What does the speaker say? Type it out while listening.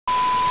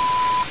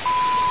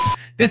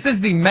This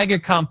is the mega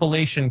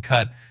compilation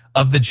cut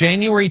of the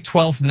January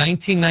 12,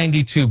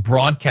 1992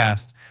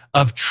 broadcast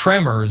of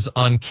Tremors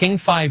on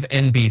KING5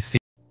 NBC.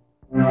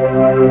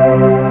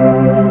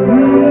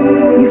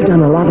 You've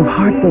done a lot of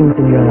hard things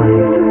in your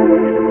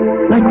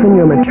life. Like when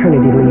your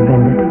maternity leave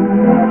ended.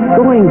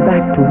 Going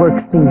back to work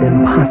seemed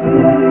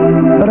impossible.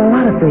 But a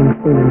lot of things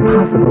seem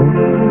impossible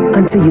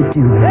until you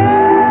do them.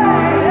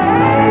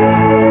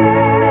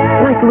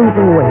 Like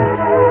losing weight.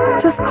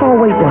 Just call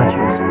Weight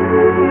Watchers.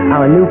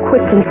 Our new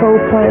quick control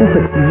plan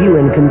puts you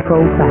in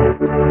control fast.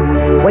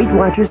 Weight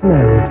Watchers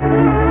knows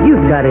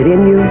you've got it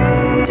in you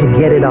to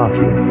get it off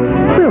you.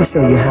 We'll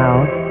show you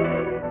how.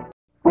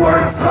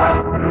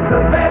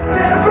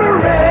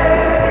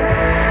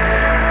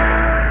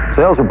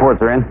 Sales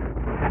reports are in,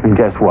 and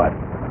guess what?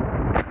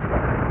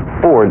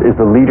 Ford is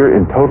the leader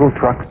in total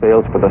truck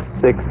sales for the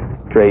 6th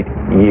straight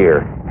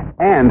year.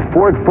 And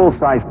Ford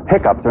full-size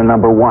pickups are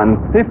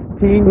 #1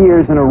 15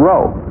 years in a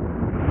row.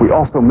 We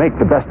also make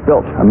the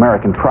best-built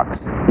American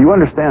trucks. You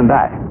understand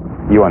that?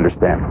 You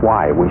understand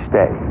why we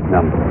stay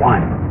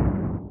 #1.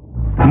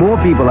 More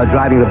people are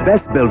driving the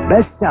best-built,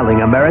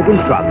 best-selling American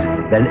trucks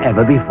than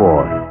ever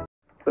before.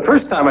 The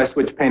first time I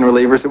switched pain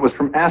relievers, it was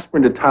from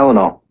aspirin to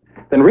Tylenol.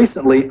 Then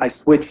recently, I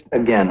switched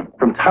again,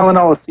 from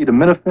Tylenol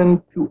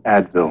acetaminophen to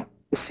Advil.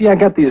 You see, I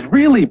got these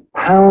really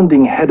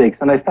pounding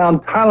headaches, and I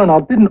found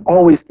Tylenol didn't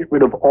always get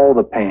rid of all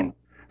the pain.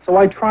 So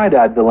I tried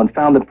Advil and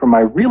found that for my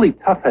really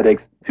tough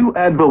headaches, 2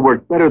 Advil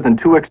worked better than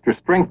 2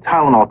 extra-strength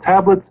Tylenol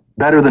tablets,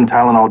 better than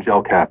Tylenol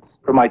gel caps.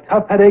 For my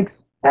tough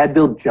headaches,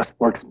 Advil just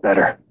works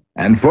better.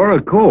 And for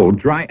a cold,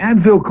 try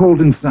Advil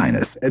Cold and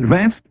Sinus,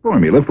 advanced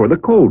formula for the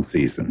cold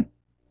season.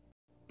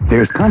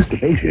 There's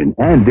constipation,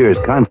 and there's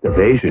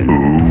constipation.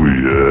 Oh,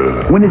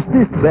 yeah. When it's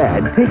this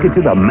bad, take it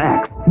to the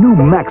max. New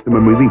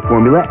Maximum Relief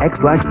Formula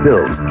X-Lax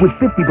pills with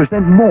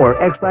 50%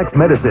 more X-Lax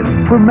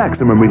medicine for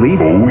maximum relief.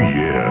 Oh,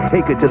 yeah.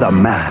 Take it to the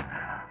max.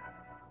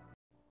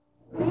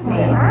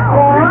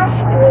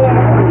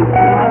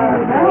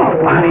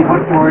 Honey,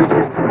 what more is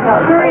this?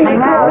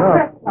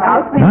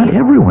 Not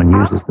everyone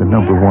uses the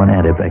 #1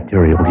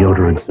 antibacterial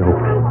deodorant soap.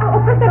 Oh,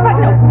 press that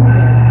button.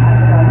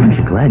 Aren't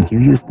you glad you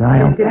used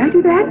Dial? Did I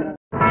do that?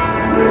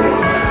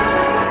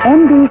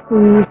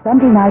 NBC's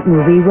Sunday Night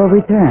Movie will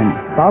return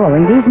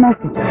following these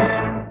messages.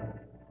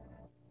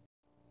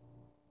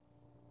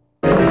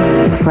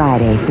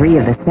 Friday, 3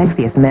 of the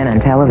sexiest men on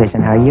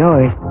television are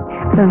yours.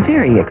 The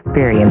very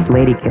experienced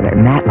lady killer,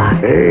 Matlock.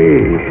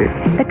 Hey.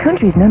 The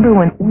country's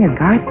 #1 singer,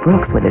 Garth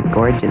Brooks, with his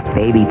gorgeous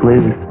baby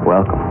blues.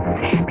 Welcome.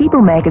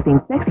 People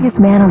Magazine's sexiest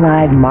man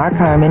alive, Mark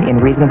Harmon, in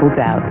Reasonable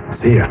Doubt.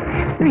 See ya.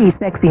 3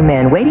 sexy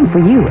men waiting for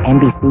you,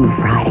 NBC,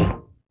 Friday.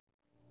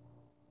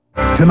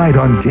 Tonight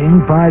on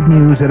KING5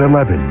 News at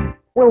 11.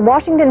 Will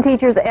Washington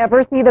teachers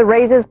ever see the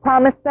raises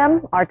promised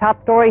them? Our top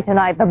story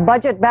tonight, the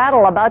budget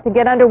battle about to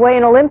get underway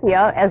in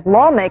Olympia as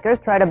lawmakers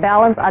try to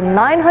balance a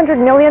 $900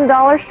 million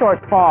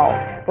shortfall.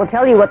 We'll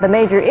tell you what the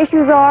major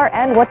issues are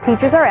and what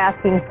teachers are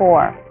asking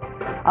for.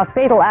 A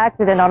fatal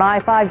accident on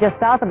I-5 just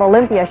south of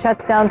Olympia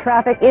shuts down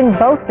traffic in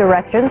both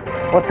directions.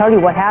 We'll tell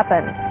you what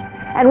happened.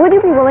 And would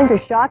you be willing to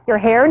shock your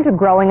hair into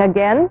growing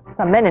again?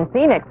 Some men in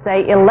Phoenix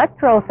say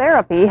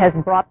electrotherapy has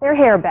brought their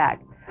hair back.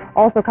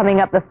 Also coming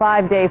up, the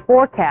 5-day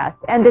forecast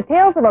and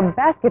details of a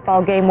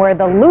basketball game where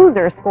the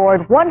loser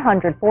scored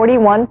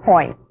 141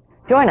 points.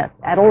 Join us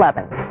at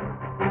 11.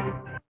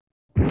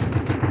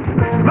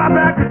 My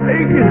back is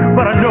aching,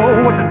 but I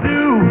know what to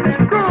do.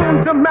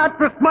 Going to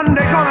Mattress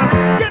Monday,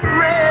 gonna get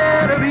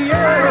rid of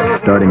you.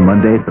 Starting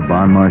Monday at the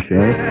Bon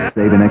Marché,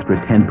 save an extra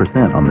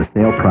 10% on the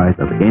sale price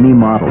of any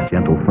model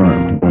Gentle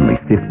Firm, only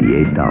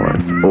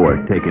 $58. Or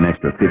take an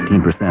extra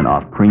 15%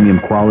 off premium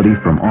quality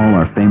from all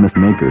our famous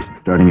makers,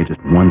 starting at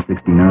just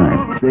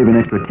 $169. Save an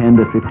extra 10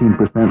 to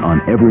 15%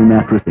 on every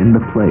mattress in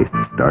the place,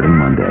 starting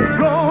Monday.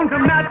 Going to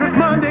Mattress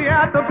Monday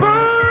at the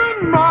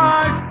Bon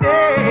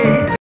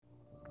Marché.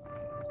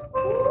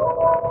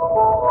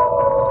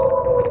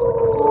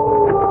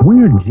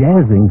 We're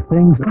jazzing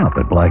things up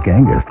at Black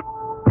Angus.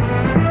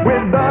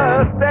 With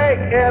the steak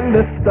and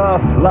the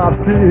stuffed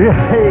lobster,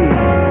 hey,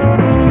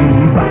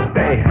 but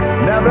they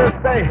never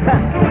say,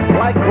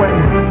 like when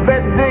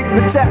they dig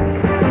the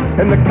chest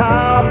and the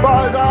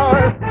cowboys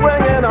are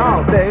swinging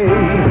all day.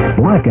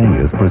 Black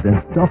Angus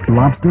presents stuffed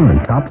lobster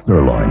and top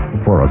sirloin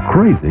for a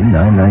crazy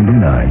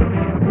 $9.99.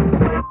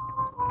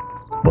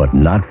 But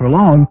not for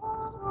long.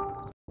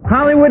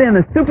 Hollywood and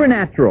the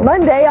Supernatural.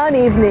 Monday on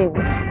evenings.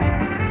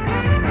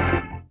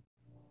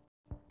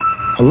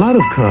 A lot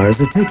of cars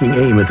are taking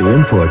aim at the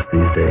imports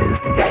these days.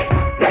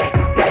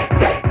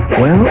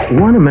 Well,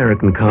 one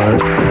American car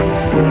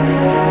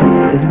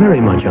is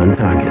very much on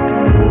target.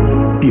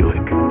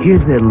 Buick.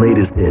 Here's their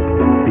latest hit,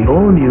 the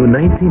all-new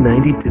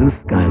 1992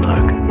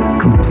 Skylark.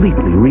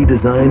 Completely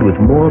redesigned with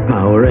more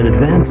power and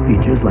advanced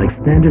features like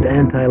standard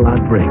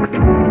anti-lock brakes.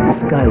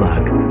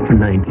 Skylark for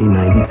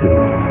 1992.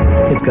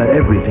 It's got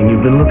everything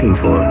you've been looking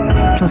for,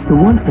 plus the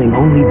one thing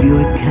only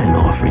Buick can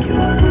offer you.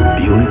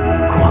 Buick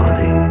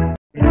quality.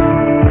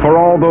 For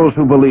all those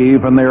who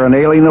believe in their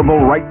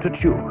inalienable right to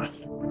choose,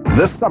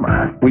 This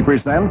summer, we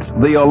present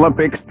the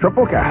Olympics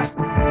triple cast.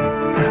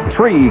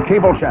 3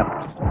 cable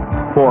channels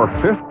for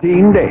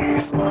 15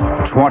 days,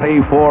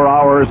 24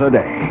 hours a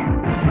day.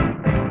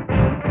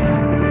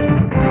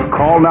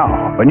 Call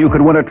now, and you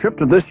could win a trip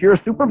to this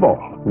year's Super Bowl.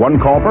 1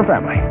 call per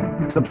family.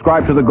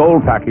 Subscribe to the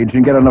Gold package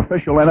and get an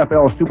official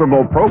NFL Super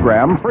Bowl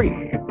program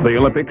free. The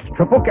Olympics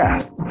triple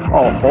cast.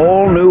 A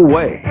whole new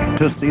way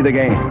to see the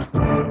games.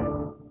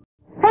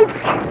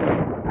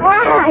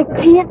 I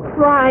can't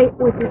fly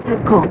with this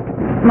head cold.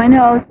 My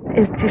nose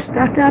is too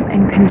stuffed up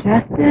and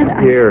congested.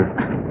 Here,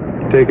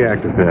 take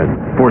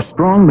Actifed. For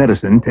strong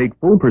medicine, take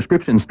full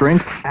prescription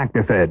strength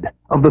Actifed.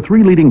 Of the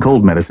 3 leading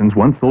cold medicines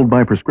once sold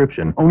by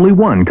prescription, only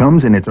 1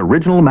 comes in its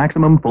original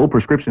maximum full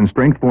prescription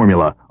strength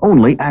formula.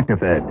 Only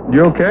Actifed.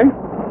 You okay?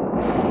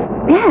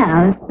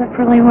 Yeah, this stuff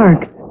really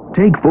works.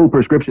 Take full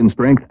prescription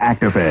strength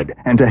Actifed.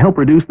 And to help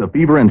reduce the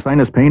fever and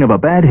sinus pain of a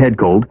bad head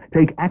cold,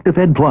 take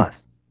Actifed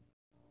Plus.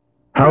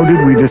 How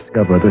did we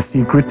discover the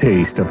secret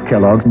taste of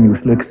Kellogg's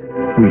Mueslix?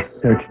 We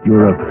searched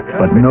Europe,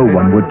 but no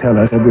one would tell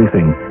us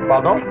everything.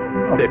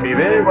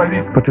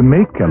 But to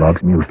make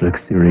Kellogg's Mueslix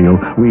cereal,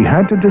 we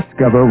had to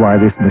discover why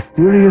this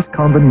mysterious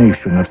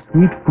combination of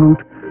sweet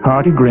fruit,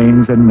 hearty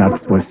grains, and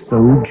nuts was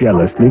so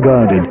jealously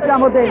guarded.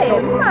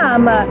 Hey,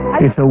 Mama!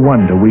 It's a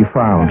wonder we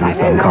found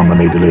this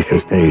uncommonly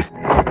delicious taste.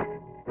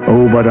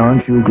 Oh, but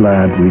aren't you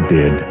glad we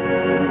did?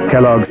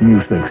 Kellogg's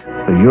Mueslix,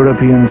 the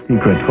European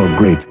secret for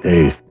great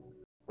taste.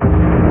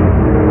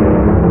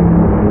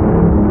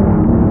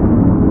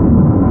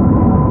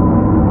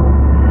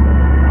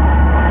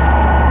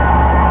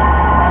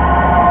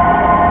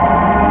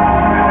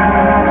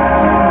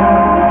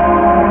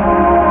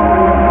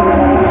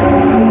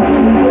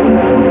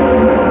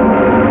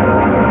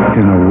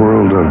 In a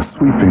world of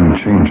sweeping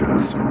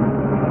changes,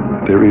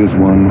 there is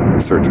one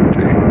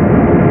certainty.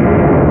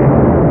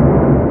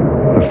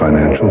 The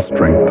financial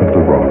strength of the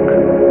rock.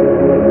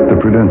 The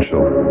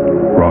Prudential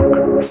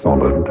Rock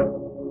Solid.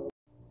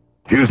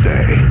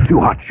 Tuesday, 2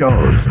 hot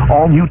shows,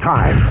 all new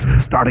times,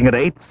 starting at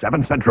 8,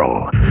 7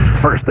 Central.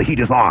 First, the heat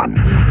is on,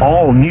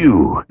 all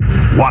new.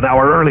 1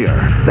 hour earlier,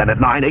 then at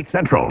 9, 8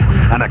 Central.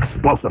 An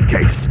explosive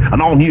case, an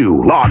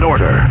all-new Law &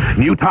 Order.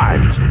 New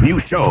times, new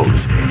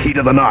shows, heat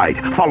of the night,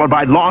 followed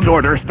by Law &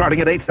 Order starting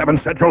at 8, 7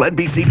 Central,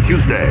 NBC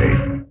Tuesday.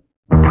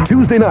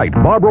 Tuesday night,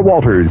 Barbara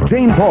Walters,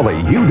 Jane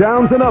Pauley, Hugh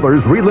Downs, and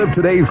others relive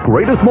today's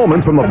greatest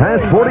moments from the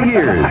past 40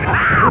 years.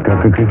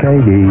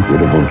 Katie,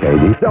 beautiful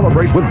Katie.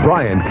 Celebrate with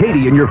Brian,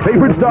 Katie, and your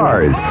favorite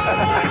stars.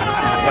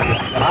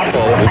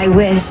 I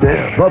wish.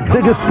 The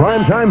biggest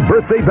primetime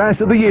birthday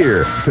bash of the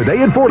year.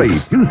 Today at 40,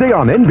 Tuesday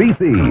on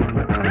NBC.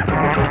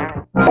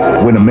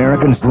 When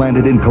Americans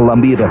landed in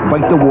Colombia to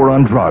fight the war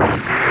on drugs,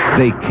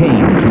 they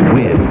came to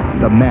win.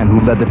 The man who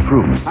led the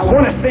troops. I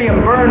want to see him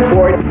burn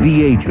for it.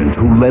 The agent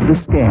who led the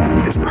scam.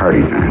 It's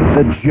party time.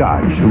 The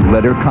judge who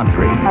led her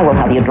country. I will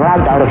have you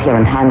dragged out of here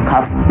in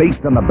handcuffs.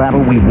 Based on the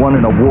battle we won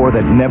in a war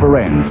that never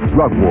ends.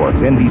 Drug Wars,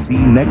 NBC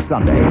next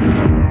Sunday.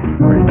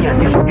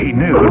 He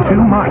knew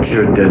too much.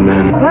 You're a dead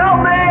man.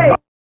 Help me!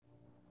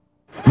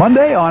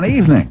 Monday on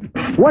Evening.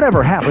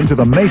 Whatever happened to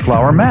the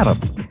Mayflower Madam?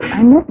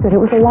 I missed it. It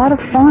was a lot of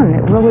fun.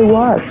 It really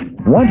was.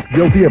 Once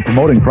guilty of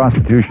promoting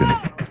prostitution,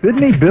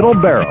 Sidney Biddle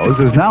Barrows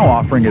is now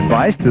offering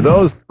advice to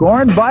those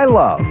scorned by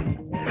love.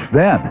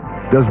 Then,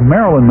 does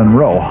Marilyn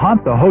Monroe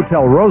haunt the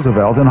Hotel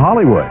Roosevelt in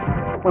Hollywood?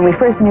 When we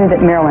first knew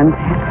that Marilyn's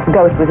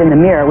ghost was in the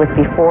mirror was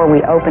before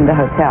we opened the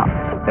hotel.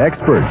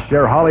 Experts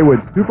share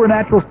Hollywood's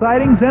supernatural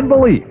sightings and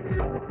beliefs.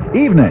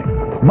 Evening,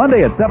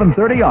 Monday at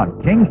 7:30 on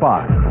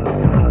KING5.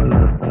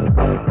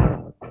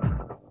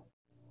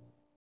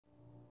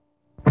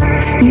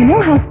 You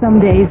know how some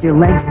days your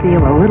legs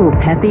feel a little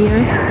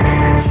peppier?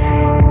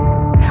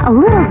 A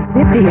little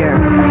zippier.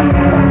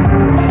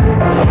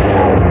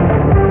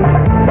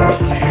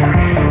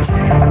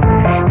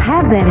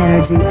 Have that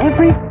energy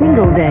every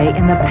single day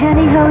in the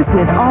Pantyhose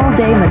with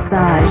all-day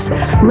massage.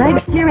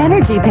 Leg Sheer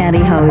Energy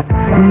Pantyhose.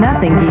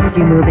 Nothing keeps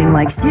you moving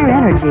like sheer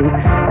energy.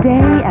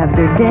 Day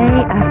after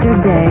day after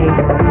day.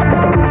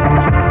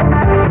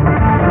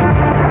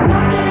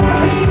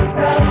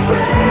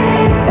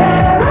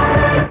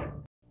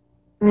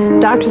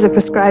 Doctors have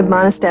prescribed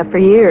Monistat for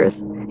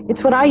years.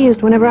 It's what I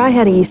used whenever I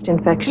had a yeast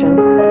infection.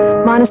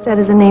 Monistat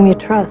is a name you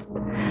trust.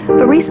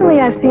 But recently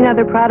I've seen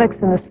other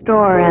products in the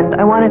store and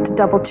I wanted to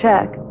double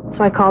check,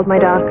 so I called my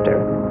doctor.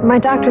 My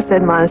doctor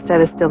said Monistat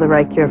is still the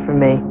right cure for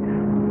me.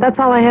 That's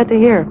all I had to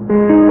hear.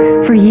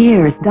 For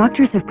years,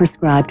 doctors have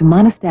prescribed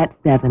Monistat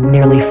 7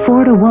 nearly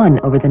 4-to-1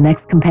 over the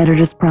next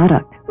competitor's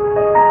product.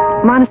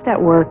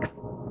 Monistat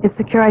works. It's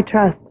the cure I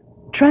trust.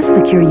 Trust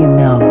the cure you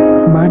know.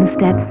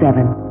 Monistat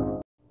 7.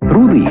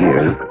 Through the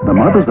years, the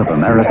mothers of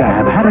America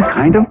have had a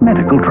kind of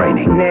medical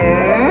training.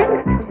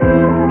 Next.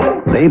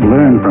 They've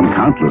learned from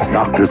countless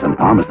doctors and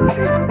pharmacists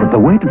that the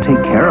way to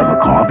take care of a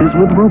cough is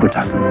with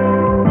Robitussin.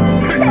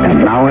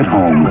 And now at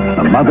home,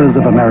 the mothers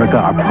of America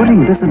are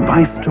putting this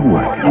advice to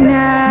work.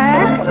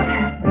 Next.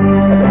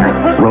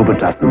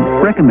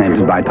 Robitussin,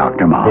 recommended by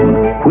Dr. Mom.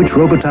 Which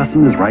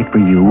Robitussin is right for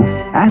you?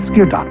 Ask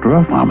your doctor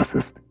or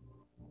pharmacist.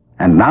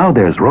 And now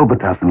there's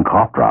Robitussin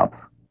cough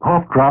drops.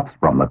 Cough drops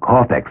from the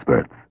cough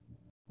experts.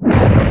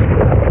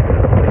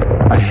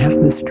 I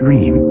have this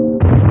dream.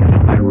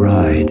 I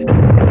ride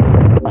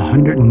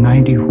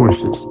 190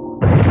 horses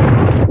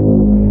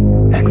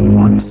at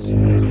once.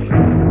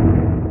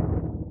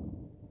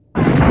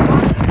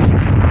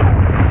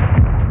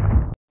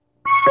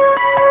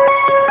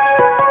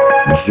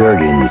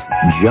 Jergens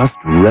just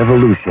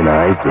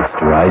revolutionized its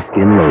dry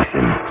skin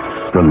lotion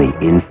from the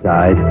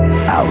inside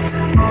out.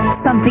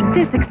 Something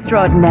this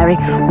extraordinary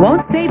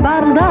won't stay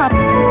bottled up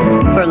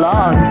for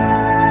long.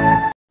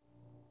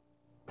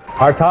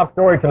 Our top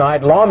story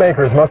tonight,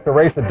 lawmakers must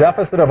erase a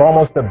deficit of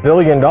almost $1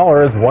 billion.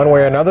 One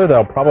way or another,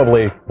 they'll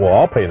probably, will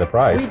all pay the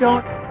price.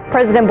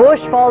 President Bush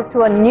falls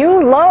to a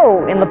new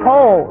low in the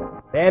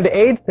polls. And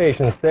AIDS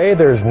patients say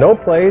there's no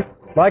place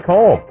like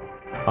home.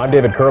 I'm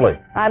David Curley.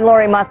 I'm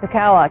Lori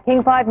Matsukawa.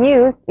 King 5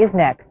 News is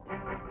next.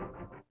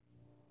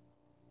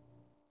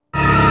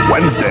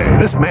 Wednesday,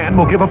 this man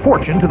will give a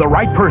fortune to the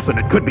right person.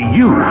 It could be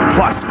you.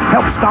 Plus,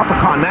 help stop a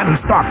con man who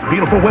stalks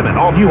beautiful women.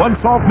 All new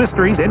Unsolved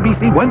Mysteries,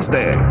 NBC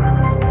Wednesday.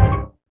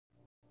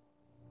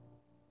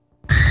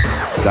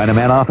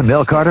 Dynamanoff and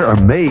Nell Carter are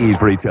made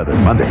for each other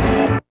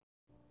Monday.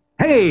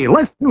 Hey,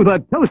 let's do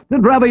the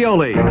toasted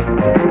ravioli.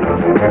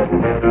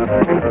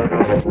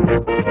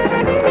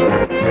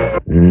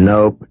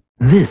 Nope.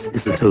 This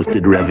is a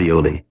toasted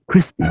ravioli.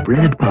 Crispy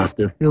breaded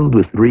pasta filled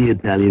with 3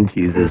 Italian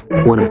cheeses.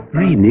 One of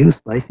 3 new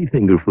spicy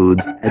finger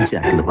foods at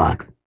Jack in the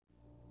Box.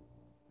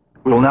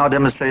 We will now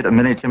demonstrate a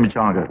mini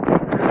chimichanga.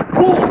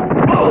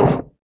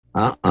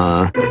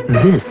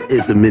 This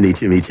is a mini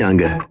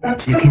chimichanga.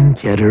 Chicken,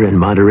 cheddar, and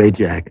Monterey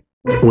Jack.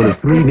 One of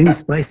 3 new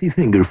spicy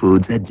finger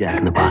foods at Jack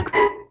in the Box.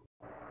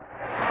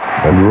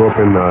 I grew up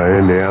in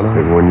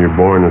Indiana. When you're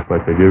born, it's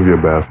like they give you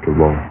a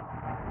basketball.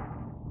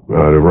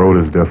 The road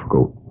is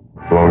difficult.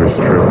 The longest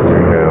trip we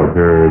have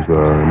here is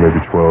maybe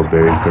 12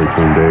 days,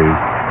 13 days.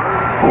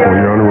 When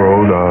you're on the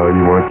road,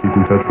 you want to keep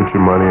in touch with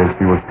your money and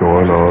see what's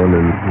going on.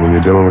 And when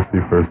you're dealing with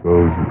Seafirst,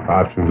 those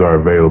options are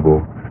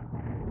available.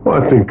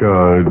 Well, I think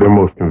their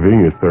most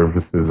convenient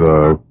service is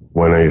a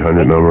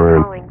 1-800 number.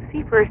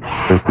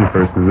 And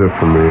Seafirst is it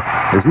for me.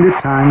 Isn't it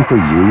time for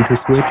you to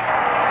switch?